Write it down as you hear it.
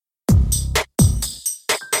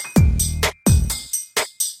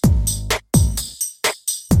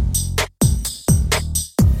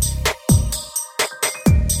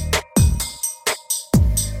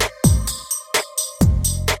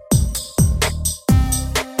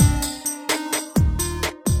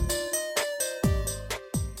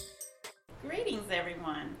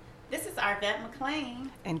Arvette McLean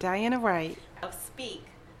And Diana Wright. of Speak,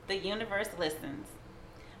 The Universe Listens.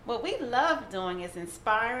 What we love doing is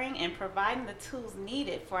inspiring and providing the tools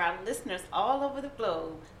needed for our listeners all over the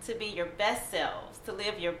globe to be your best selves, to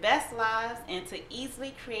live your best lives, and to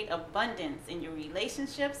easily create abundance in your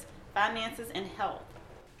relationships, finances, and health.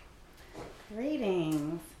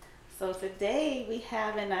 Greetings. So today we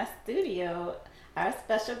have in our studio our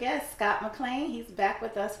special guest, Scott McLean. He's back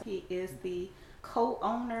with us. He is the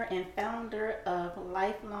co-owner and founder of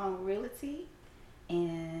Lifelong Realty,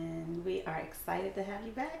 and we are excited to have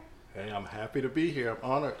you back. Hey, I'm happy to be here. I'm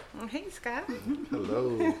honored. Hey, Scott.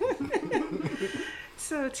 Hello.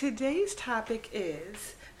 So today's topic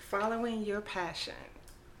is following your passion.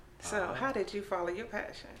 So how did you follow your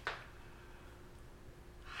passion?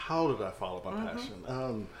 How did I follow my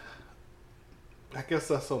passion? I guess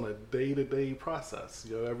that's on a day-to-day process.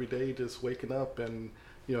 You know, every day just waking up and,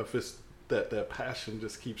 you know, if it's that passion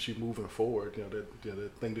just keeps you moving forward, the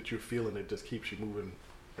thing that you're feeling, it just keeps you moving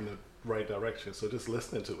in the right direction. So just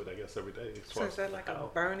listening to it, I guess, every day. So is that like a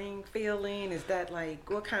burning feeling? Is that like,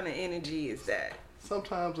 what kind of energy is that?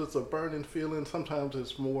 Sometimes it's a burning feeling. Sometimes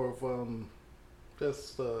it's more of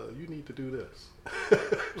just you need to do this.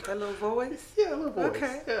 A little voice? Yeah, a little voice.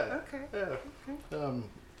 Okay. Yeah. Okay. Yeah. Okay.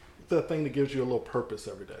 The thing that gives you a little purpose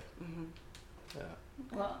every day. Mm-hmm. Yeah.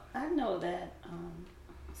 Well, I know that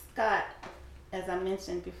Scott, as I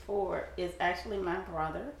mentioned before, is actually my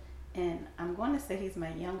brother. And I'm going to say he's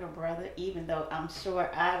my younger brother, even though I'm sure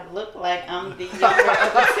I look like I'm the younger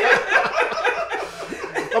of the two.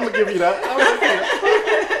 I'm going to give you that.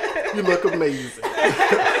 You look amazing.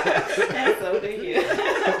 And so do you.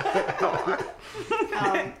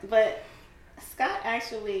 But Scott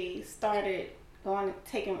actually started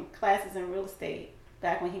taking classes in real estate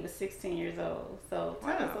back when he was 16 years old. So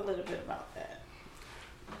tell us a little bit about that.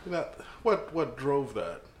 You know, what drove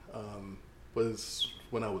that was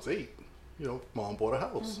when I was 8. You know, Mom bought a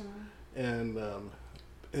house, and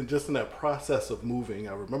just in that process of moving,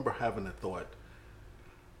 I remember having the thought,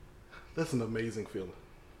 "That's an amazing feeling.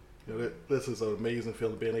 You know, this is an amazing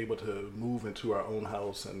feeling, being able to move into our own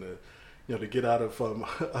house and to get out of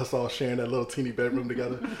us all sharing that little teeny bedroom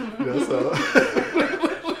together. You know, so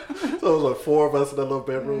it was like 4 of us in that little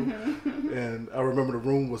bedroom." And I remember the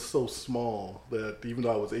room was so small that even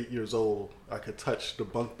though I was 8 years old, I could touch the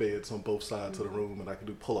bunk beds on both sides of the room, and I could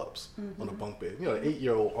do pull-ups on the bunk bed. You know,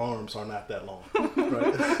 8-year-old arms are not that long,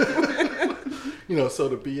 right? You know, so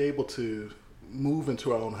to be able to move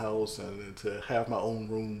into our own house and to have my own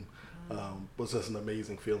room was just an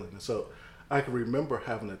amazing feeling. And so I can remember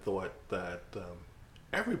having the thought that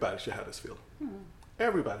everybody should have this feeling.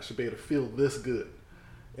 Everybody should be able to feel this good.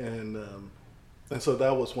 And so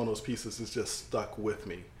that was one of those pieces that's just stuck with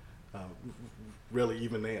me, really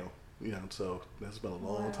even now. You know, so that's been a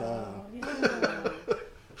long time. Yeah.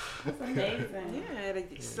 That's amazing. Yeah,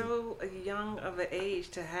 so young of an age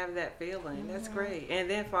to have that feeling. That's great. And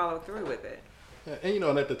then follow through with it. Yeah,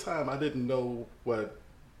 and at the time, I didn't know what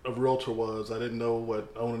a realtor was. I didn't know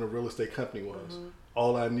what owning a real estate company was.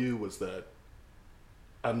 All I knew was that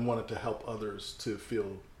I wanted to help others to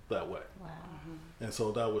feel that way. Wow. And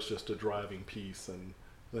so that was just a driving piece. And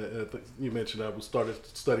you mentioned I started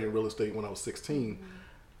studying real estate when I was 16.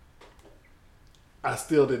 I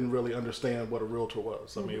still didn't really understand what a realtor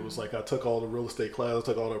was. I mean, it was like I took all the real estate classes,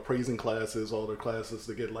 took all the appraising classes, all the classes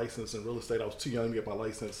to get licensed in real estate. I was too young to get my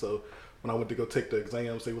license. So when I went to go take the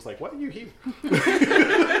exams, they was like, "Why are you here?"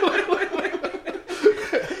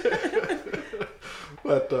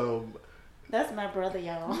 But That's my brother,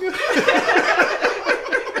 y'all.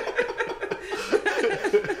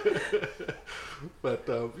 But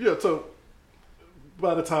so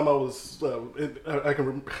by the time I was,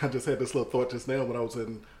 I just had this little thought just now when I was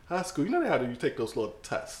in high school. You know how you take those little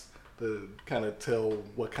tests to kind of tell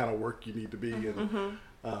what kind of work you need to be. And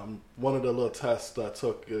one of the little tests I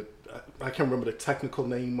took, I can't remember the technical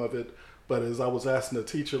name of it, but as I was asking the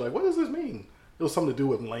teacher, like, "What does this mean?" It was something to do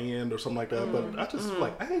with land or something like that. But I just was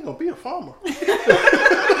like, I ain't gonna be a farmer.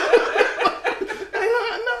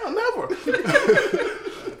 No, never.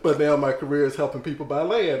 But now my career is helping people buy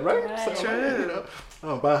land, right? Right.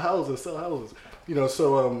 So, buy houses, sell houses.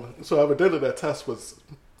 So evidently that test was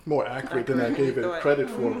more accurate than I gave it credit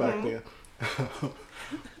for back then.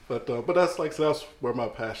 But that's that's where my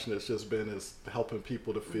passion has just been, is helping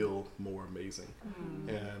people to feel more amazing.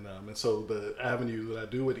 And so the avenue that I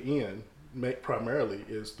do it in primarily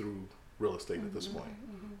is through real estate at this point.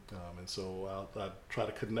 And so I try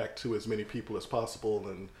to connect to as many people as possible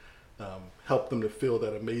and help them to feel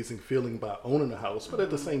that amazing feeling by owning a house. But at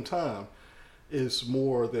the same time, it's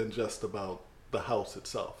more than just about the house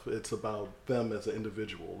itself. It's about them as an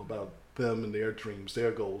individual, about them and their dreams,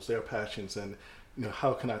 their goals, their passions, and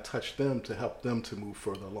how can I touch them to help them to move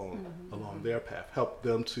further along their path, help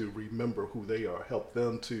them to remember who they are, help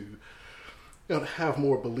them to have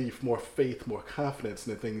more belief, more faith, more confidence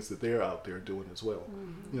in the things that they're out there doing as well.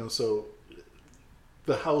 So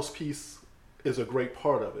the house piece is a great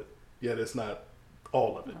part of it, yet it's not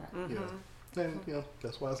all of it. And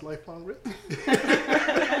that's why it's lifelong risk.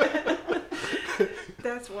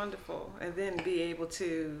 That's wonderful. And then be able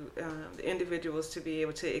to, the individuals to be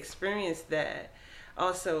able to experience that,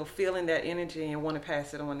 also feeling that energy and want to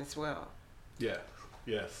pass it on as well. Yes.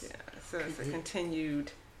 Yeah. So it's a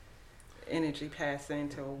continued energy passing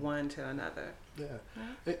to one to another. Yeah.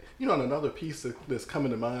 And another piece that's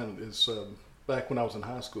coming to mind is back when I was in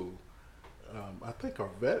high school, I think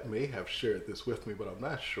Arvette may have shared this with me, but I'm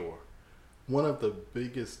not sure. One of the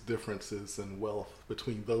biggest differences in wealth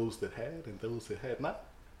between those that had and those that had not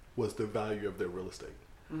was the value of their real estate.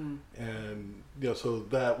 And so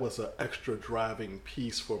that was an extra driving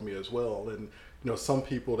piece for me as well. And some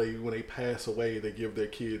people, when they pass away, they give their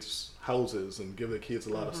kids houses and give their kids a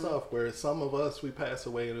lot of stuff, whereas some of us, we pass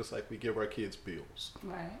away and it's like we give our kids bills.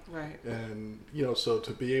 Right. And so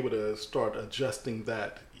to be able to start adjusting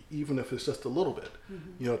that, even if it's just a little bit,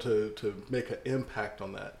 to make an impact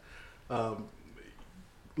on that.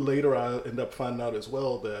 Later I end up finding out as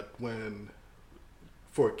well that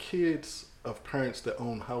for kids of parents that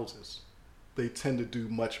own houses, they tend to do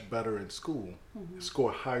much better in school,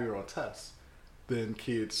 score higher on tests than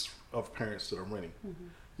kids of parents that are renting.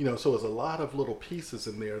 So there's a lot of little pieces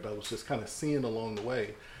in there that I was just kind of seeing along the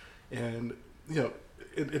way. And,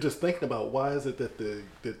 it just thinking about why is it that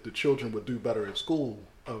the children would do better in school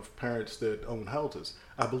of parents that own houses.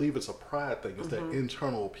 I believe it's a pride thing. It's that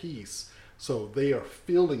internal piece. So they are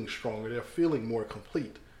feeling stronger. They're feeling more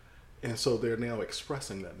complete. And so they're now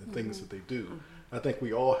expressing that in the things that they do. I think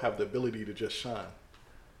we all have the ability to just shine.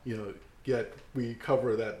 Yet we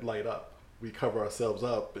cover that light up. We cover ourselves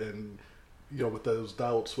up and, with those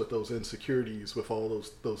doubts, with those insecurities, with all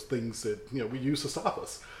those things that, we use to stop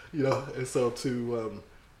us, And so to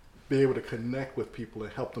be able to connect with people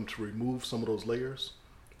and help them to remove some of those layers,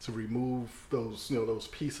 to remove those, those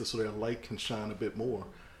pieces so their light can shine a bit more.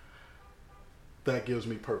 That gives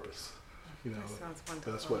me purpose. That sounds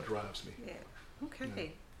wonderful. That's what drives me. Yeah.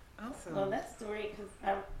 Okay. Awesome. Well, that story, because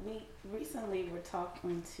we recently were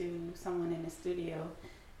talking to someone in the studio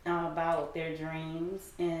about their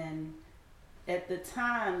dreams, and at the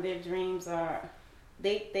time, their dreams are,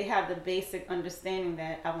 they have the basic understanding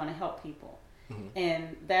that I want to help people.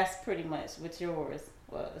 And that's pretty much what yours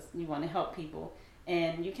was. You want to help people.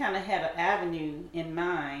 And you kind of had an avenue in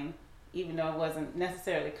mind, even though it wasn't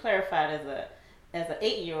necessarily clarified as an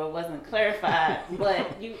 8-year-old, wasn't clarified,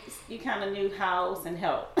 but you kind of knew house and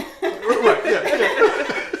help. Right,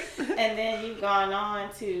 yeah. And then you've gone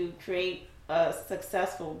on to create a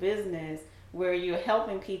successful business where you're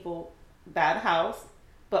helping people buy the house,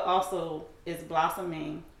 but also it's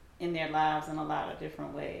blossoming in their lives in a lot of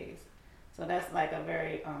different ways. So that's like a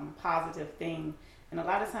very positive thing. And a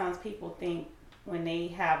lot of times people think when they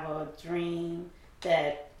have a dream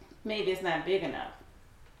that maybe it's not big enough.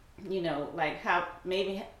 Like how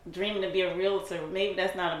maybe dreaming to be a realtor, maybe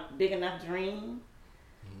that's not a big enough dream,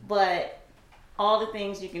 but all the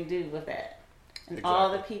things you can do with that, and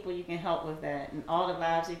all the people you can help with that, and all the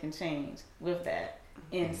lives you can change with that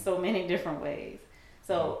in so many different ways.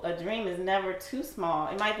 So a dream is never too small.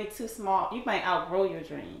 It might be too small. You might outgrow your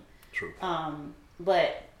dream. True.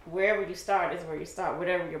 But wherever you start is where you start.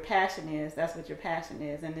 Whatever your passion is, that's what your passion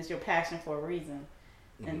is, and it's your passion for a reason.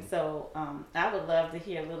 And so I would love to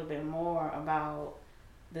hear a little bit more about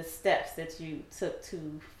the steps that you took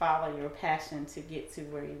to follow your passion to get to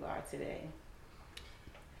where you are today.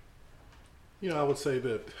 I would say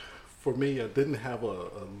that for me, I didn't have a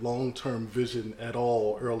long-term vision at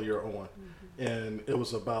all earlier on. And it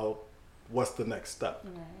was about what's the next step.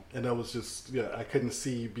 Right. And that was just, I couldn't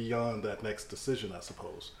see beyond that next decision, I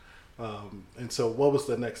suppose. And so what was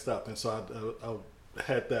the next step? And so I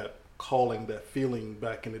had that calling, that feeling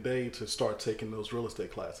back in the day to start taking those real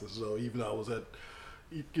estate classes. So even though I was at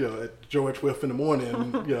George Wythe in the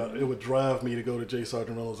morning, it would drive me to go to J.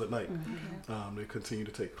 Sargent Reynolds at night. They continue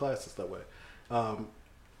to take classes that way.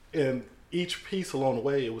 And each piece along the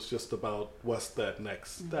way, it was just about what's that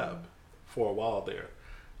next step for a while there.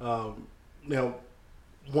 Now,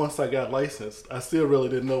 once I got licensed, I still really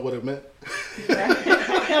didn't know what it meant.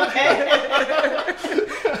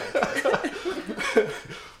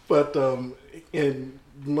 But in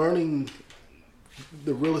learning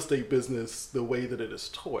the real estate business the way that it is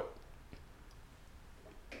taught,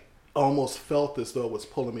 I almost felt as though it was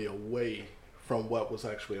pulling me away from what was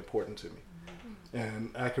actually important to me. And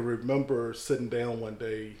I can remember sitting down one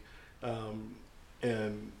day,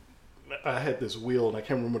 and I had this wheel, and I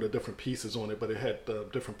can't remember the different pieces on it, but it had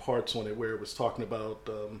different parts on it where it was talking about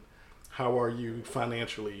how are you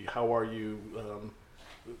financially, how are you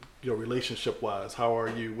relationship wise, how are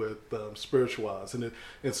you with spiritual wise, and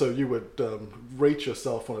so you would rate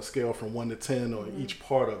yourself on a scale from 1 to 10 on each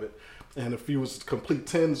part of it. And if you was complete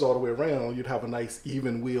 10s all the way around, you'd have a nice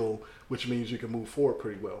even wheel, which means you can move forward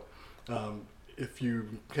pretty well. If you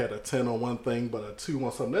had a 10 on one thing but a 2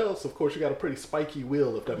 on something else, of course you got a pretty spiky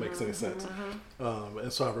wheel, if that makes any sense.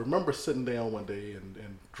 And so I remember sitting down one day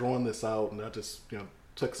and drawing this out, and I just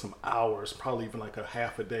took some hours, probably even like a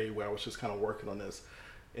half a day, where I was just kind of working on this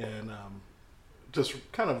and just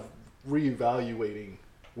kind of reevaluating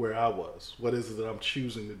where I was. What is it that I'm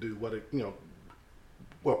choosing to do?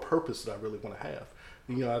 What purpose did I really want to have?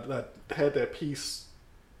 I had that piece,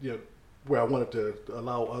 where I wanted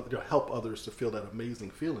to help others to feel that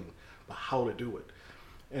amazing feeling, but how to do it.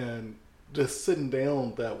 And just sitting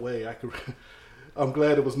down that way, I'm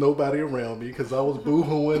glad there was nobody around me, because I was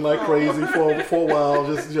boohooing like crazy for a while.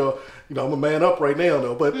 Just I'm a man up right now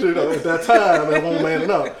though, but at that time I wasn't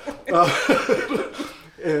manning up.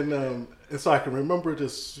 And so I can remember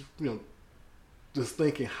just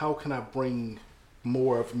thinking, how can I bring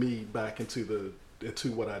more of me back into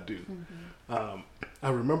what I do. I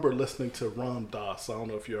remember listening to Ram Dass. I don't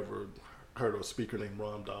know if you ever heard of a speaker named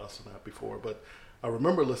Ram Dass or not before, but I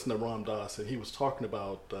remember listening to Ram Dass, and he was talking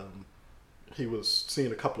about he was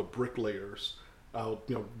seeing a couple of bricklayers out,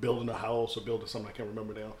 building a house or building something, I can't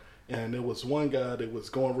remember now. And there was one guy that was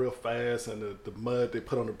going real fast, and the mud they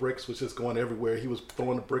put on the bricks was just going everywhere. He was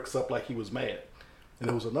throwing the bricks up like he was mad. And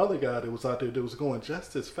there was another guy that was out there that was going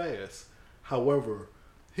just as fast. However,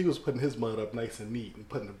 he was putting his mud up nice and neat and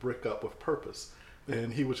putting the brick up with purpose.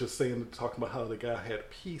 And he was just talking about how the guy had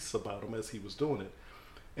peace about him as he was doing it.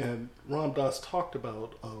 And Ram Dass talked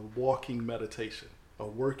about a walking meditation, a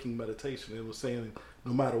working meditation. It was saying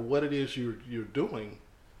no matter what it is you're doing,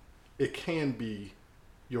 it can be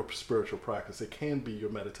your spiritual practice. It can be your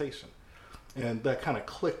meditation. And that kind of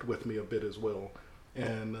clicked with me a bit as well.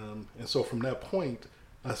 And so from that point,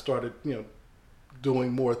 I started,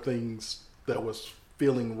 doing more things that was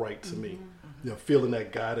feeling right to me, feeling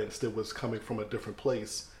that guidance that was coming from a different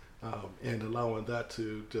place, and allowing that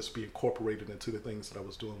to just be incorporated into the things that I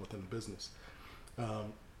was doing within the business.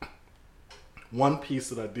 One piece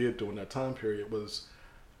that I did during that time period was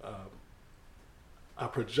I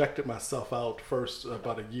projected myself out first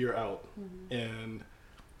about a year out, and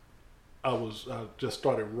I just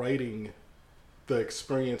started writing the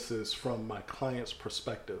experiences from my client's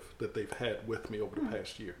perspective that they've had with me over the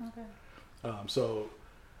past year. So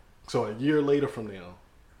a year later from now,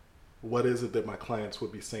 what is it that my clients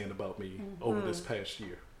would be saying about me over this past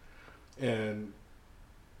year? And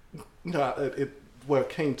what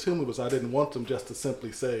came to me was I didn't want them just to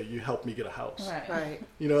simply say, "You helped me get a house." Right.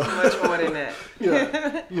 Much more than that.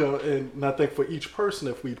 And I think for each person,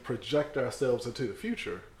 if we project ourselves into the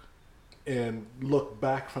future and look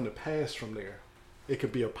back from the past from there, it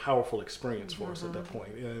could be a powerful experience for us at that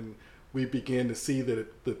point. And we begin to see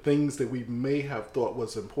that the things that we may have thought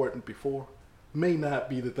was important before may not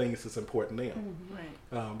be the things that's important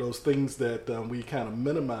now. Those things that we kind of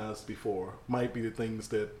minimized before might be the things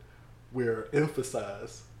that we're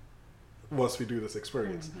emphasized once we do this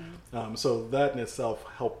experience. So that in itself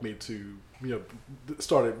helped me to,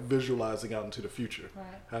 started visualizing out into the future,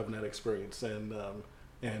 having that experience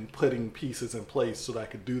and putting pieces in place so that I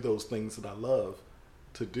could do those things that I love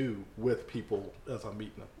to do with people as I'm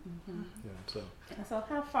meeting them. So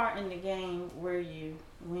how far in the game were you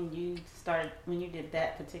when you did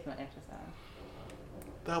that particular exercise?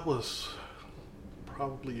 That was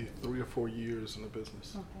probably 3 or 4 years in the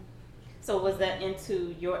business. So was that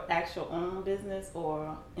into your actual own business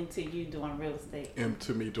or into you doing real estate?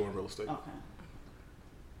 Into me doing real estate. Okay.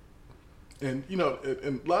 And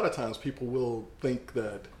and a lot of times people will think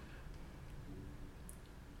that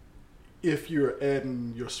if you're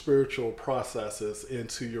adding your spiritual processes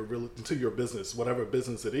into your business, whatever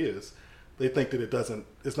business it is, they think that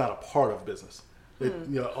it's not a part of business.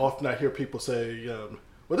 Often I hear people say,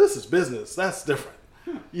 "Well, this is business. That's different,"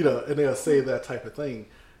 and they'll say that type of thing.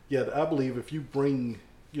 Yet I believe if you bring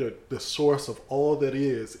the source of all that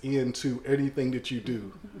is into anything that you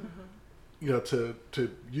do, to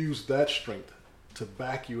use that strength to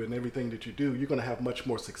back you in everything that you do, you're going to have much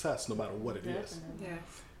more success no matter what it is.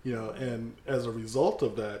 Yes. And as a result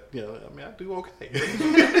of that, I do okay.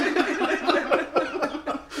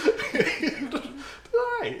 All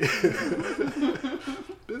right.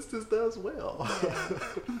 Business does well.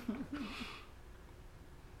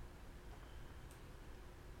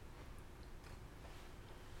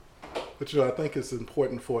 But I think it's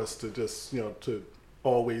important for us to just to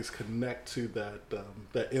always connect to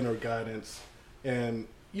that inner guidance. And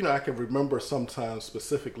I can remember sometimes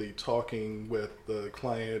specifically talking with the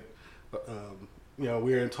client.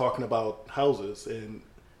 We're talking about houses, and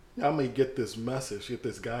I may get this message, get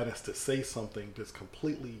this guidance to say something that's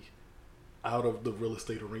completely out of the real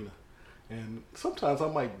estate arena. And sometimes I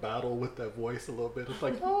might battle with that voice a little bit. It's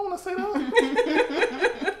like, I don't want to say that. You ain't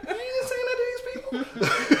saying that to these people.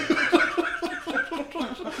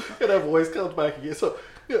 And that voice comes back again. So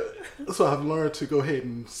I've learned to go ahead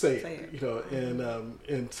and say it.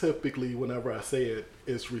 And typically whenever I say it,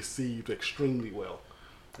 it's received extremely well.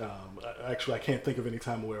 Actually, I can't think of any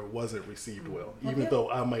time where it wasn't received well, even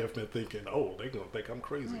though I may have been thinking, oh, they're going to think I'm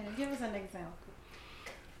crazy. Yeah, give us an example.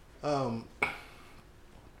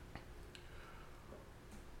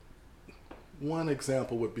 One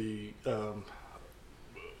example would be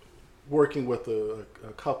working with a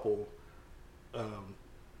couple.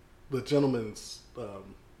 The gentleman's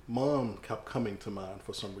mom kept coming to mind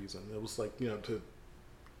for some reason. It was like, to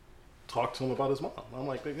talk to him about his mom. I'm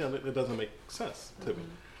like, it doesn't make sense to me.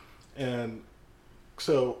 And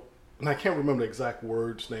so, and I can't remember the exact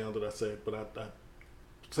words now that I said, but I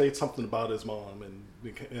said something about his mom,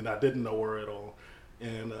 and I didn't know her at all.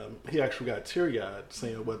 And he actually got teary-eyed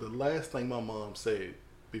saying, well, the last thing my mom said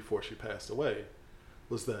before she passed away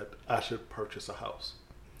was that I should purchase a house.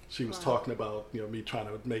 She was talking about, me trying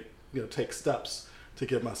to take steps to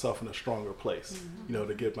get myself in a stronger place,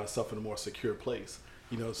 to get myself in a more secure place,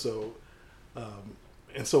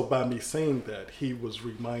 and so by me saying that, he was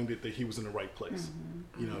reminded that he was in the right place,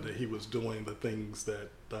 that he was doing the things that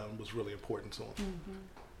was really important to him.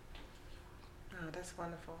 Oh, that's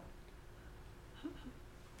wonderful.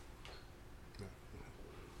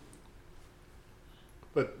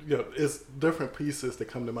 But it's different pieces that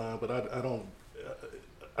come to mind. But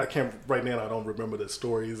I can't right now. I don't remember the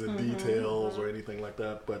stories and details or anything like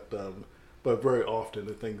that. But very often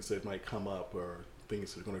the things that might come up are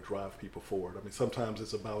things that are going to drive people forward. I mean, sometimes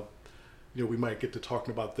it's about we might get to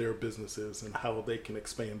talking about their businesses and how they can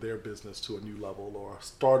expand their business to a new level, or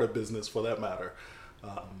start a business for that matter.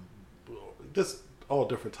 Just all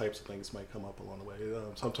different types of things might come up along the way.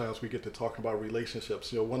 Sometimes we get to talking about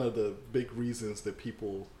relationships. One of the big reasons that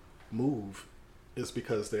people move is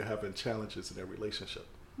because they're having challenges in their relationship.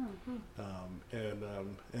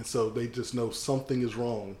 And so they just know something is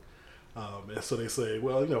wrong. And so they say,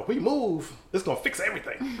 well, if we move, it's going to fix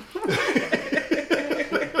everything.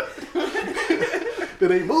 Then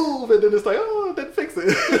they move, and then it's like, oh, it didn't fix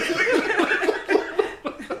it.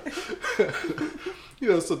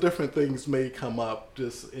 So different things may come up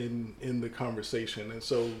just in the conversation. And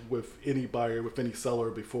so with any buyer, with any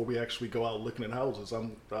seller, before we actually go out looking at houses,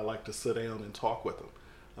 I like to sit down and talk with them.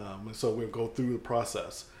 And so we'll go through the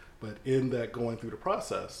process. But in that going through the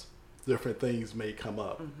process, different things may come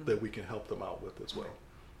up that we can help them out with as well.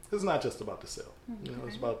 It's not just about the sale.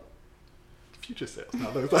 It's about future sales. No,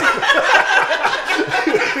 Everybody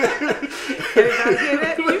hear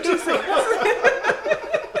that? Future sales.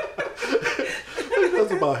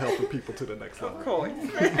 It's about helping people to the next level. Of course.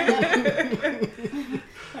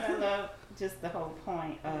 But I love just the whole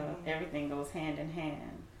point of everything goes hand in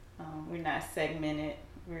hand. We're not segmented.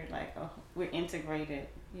 We're we're integrated.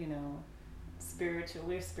 Spiritual.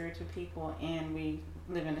 We're spiritual people, and we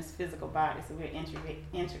live in this physical body, so we're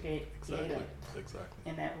integrated Exactly.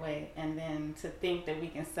 in that way. And then to think that we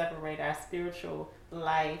can separate our spiritual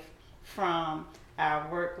life from our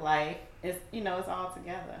work life is, it's all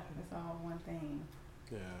together. It's all one thing.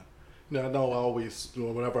 Yeah. I know I always,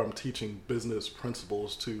 whenever I'm teaching business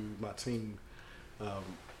principles to my team,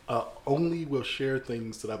 I only will share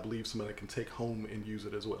things that I believe somebody can take home and use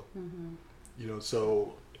it as well.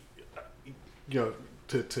 So,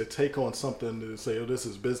 to take on something to say, oh, this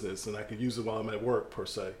is business, and I can use it while I'm at work, per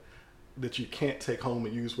se, that you can't take home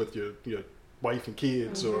and use with your wife and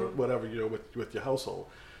kids or whatever, with your household.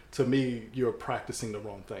 To me, you're practicing the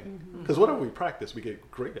wrong thing. Because whatever we practice, we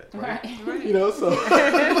get great at, right? So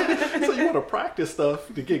so you want to practice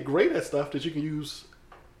stuff to get great at stuff that you can use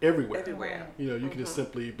everywhere. You can just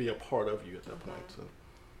simply be a part of you at that point. So.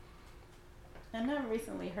 And I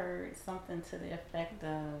recently heard something to the effect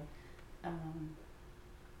of,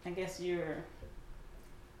 I guess you're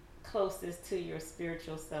closest to your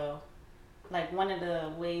spiritual self. Like, one of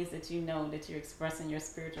the ways that that you're expressing your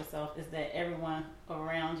spiritual self is that everyone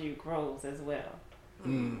around you grows as well.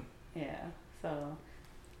 Yeah. So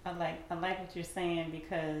I like what you're saying,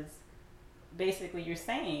 because basically you're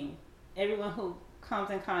saying everyone who comes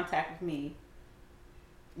in contact with me,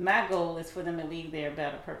 my goal is for them to leave there a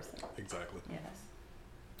better person. Exactly. Yes.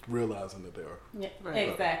 realizing that they are. Yeah, Right.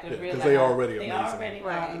 exactly. Yeah, 'cause Realize they already they amazing. already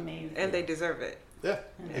Right. are amazing. And they deserve it. Yeah,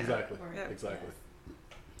 And exactly, work, Yeah. exactly.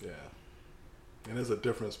 yes. Yeah, and there's a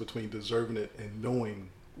difference between deserving it and knowing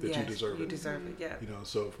that you Yes, deserve you it. deserve it. Yeah. You know,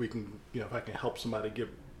 so if we can, if I can help somebody get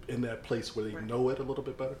in that place where they Right. know it a little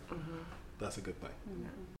bit better, Mm-hmm. that's a good thing.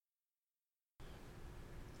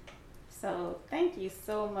 So thank you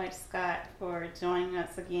so much, Scott, for joining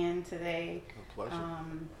us again today. A pleasure.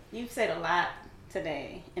 You've said a lot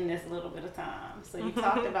today in this little bit of time. So you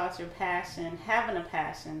talked about your passion, having a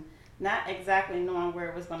passion, not exactly knowing where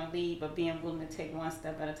it was going to lead, but being willing to take one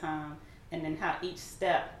step at a time, and then how each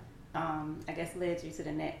step, I guess, led you to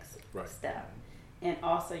the next Right. step. And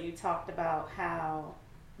also you talked about how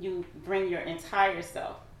you bring your entire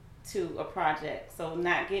self to a project. So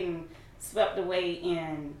not getting swept away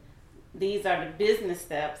in these are the business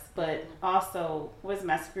steps, but also what is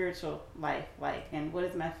my spiritual life like, and what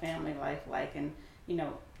is my family life like, and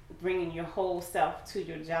bringing your whole self to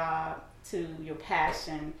your job, to your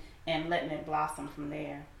passion, and letting it blossom from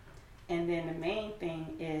there. And then the main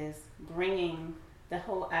thing is bringing the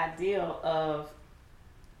whole ideal of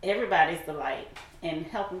everybody's the light and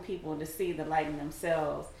helping people to see the light in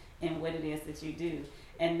themselves and what it is that you do.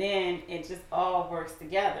 And then it just all works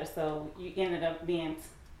together. So you ended up being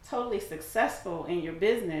totally successful in your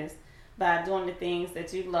business by doing the things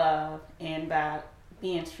that you love and by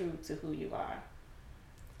being true to who you are.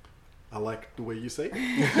 I like the way you say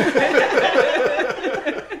it.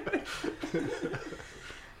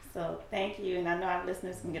 So thank you, and I know our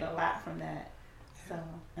listeners can get a lot from that. So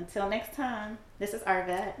until next time, this is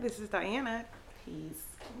Arvette. This is Diana. Peace.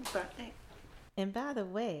 Bye. And by the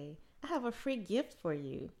way, I have a free gift for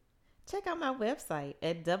you. Check out my website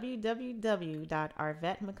at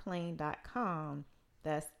www.arvettemclain.com.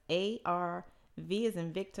 That's ARV as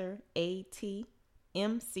in Victor,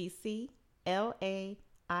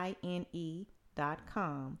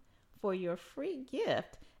 ATMCCLAINE.com for your free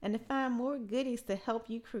gift and to find more goodies to help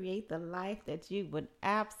you create the life that you would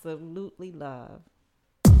absolutely love.